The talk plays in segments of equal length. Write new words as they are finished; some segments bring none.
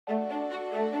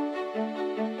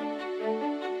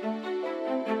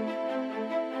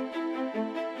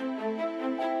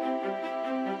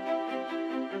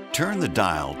Turn the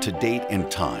dial to date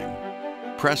and time.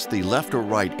 Press the left or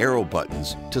right arrow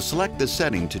buttons to select the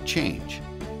setting to change.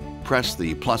 Press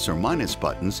the plus or minus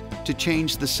buttons to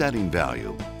change the setting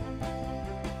value.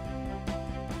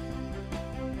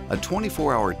 A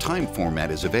 24-hour time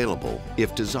format is available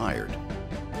if desired.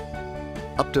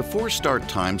 Up to 4 start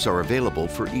times are available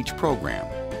for each program.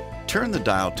 Turn the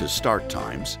dial to Start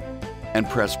Times and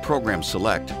press Program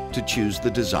Select to choose the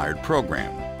desired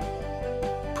program.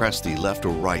 Press the left or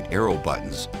right arrow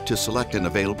buttons to select an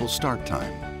available start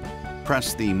time.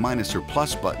 Press the minus or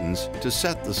plus buttons to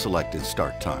set the selected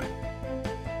start time.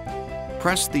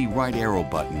 Press the right arrow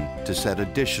button to set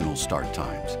additional start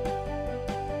times.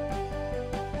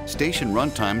 Station run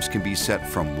times can be set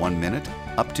from 1 minute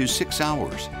up to 6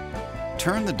 hours.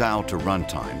 Turn the dial to Run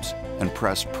Times and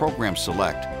press Program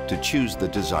Select to choose the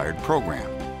desired program.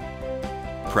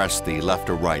 Press the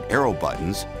left or right arrow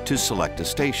buttons to select a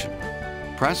station.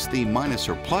 Press the minus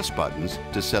or plus buttons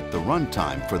to set the run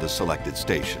time for the selected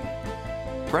station.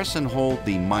 Press and hold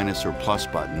the minus or plus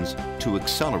buttons to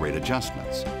accelerate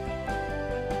adjustments.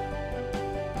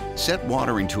 Set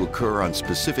watering to occur on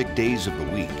specific days of the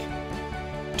week.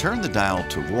 Turn the dial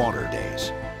to Water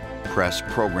Days. Press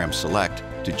Program Select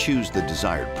to choose the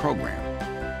desired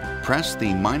program. Press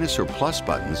the minus or plus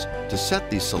buttons to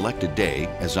set the selected day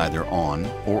as either on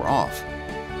or off,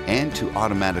 and to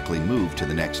automatically move to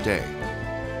the next day.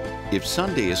 If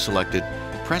Sunday is selected,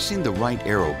 pressing the right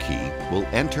arrow key will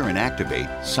enter and activate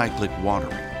cyclic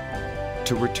watering.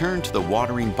 To return to the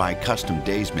Watering by Custom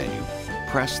Days menu,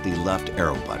 press the left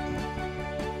arrow button.